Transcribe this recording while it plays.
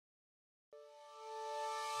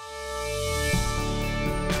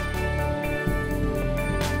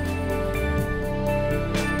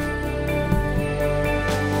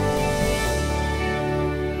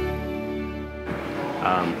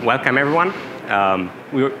welcome everyone.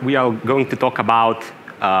 We are going to talk about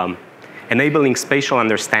enabling spatial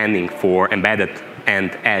understanding for embedded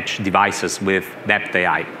and edge devices with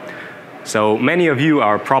DepthAI. So many of you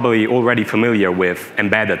are probably already familiar with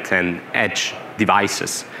embedded and edge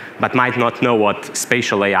devices, but might not know what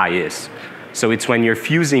spatial AI is. So it's when you're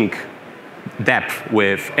fusing depth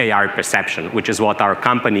with AI perception, which is what our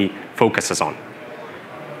company focuses on.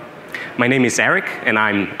 My name is Erik, and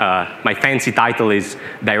my fancy title is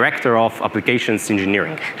Director of Applications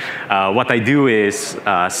Engineering. What I do is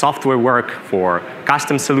software work for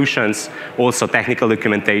custom solutions, also technical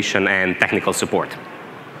documentation and technical support.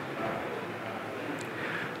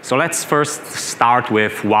 So let's first start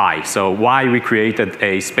with why. So why we created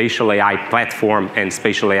a spatial AI platform and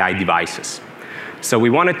spatial AI devices. So we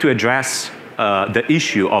wanted to address the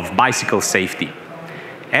issue of bicycle safety.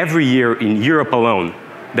 Every year in Europe alone,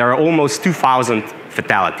 there are almost 2,000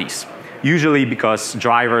 fatalities, usually because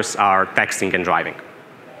drivers are texting and driving.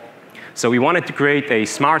 So we wanted to create a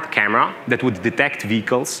smart camera that would detect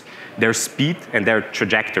vehicles, their speed and their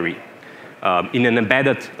trajectory in an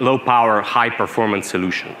embedded, low-power, high-performance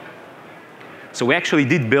solution. So we actually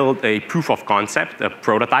did build a proof of concept, a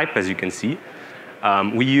prototype, as you can see.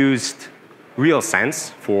 We used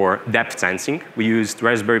RealSense for depth sensing. We used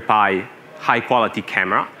Raspberry Pi high-quality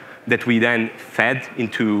camera that we then fed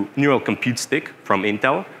into neural compute stick from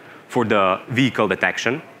Intel for the vehicle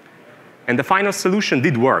detection. And the final solution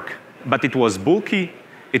did work, but it was bulky,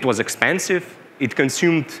 it was expensive, it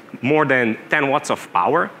consumed more than 10 watts of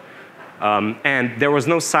power, and there was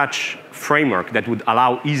no such framework that would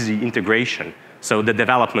allow easy integration, so the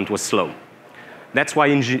development was slow. That's why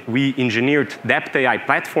we engineered DepthAI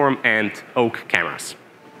platform and OAK cameras.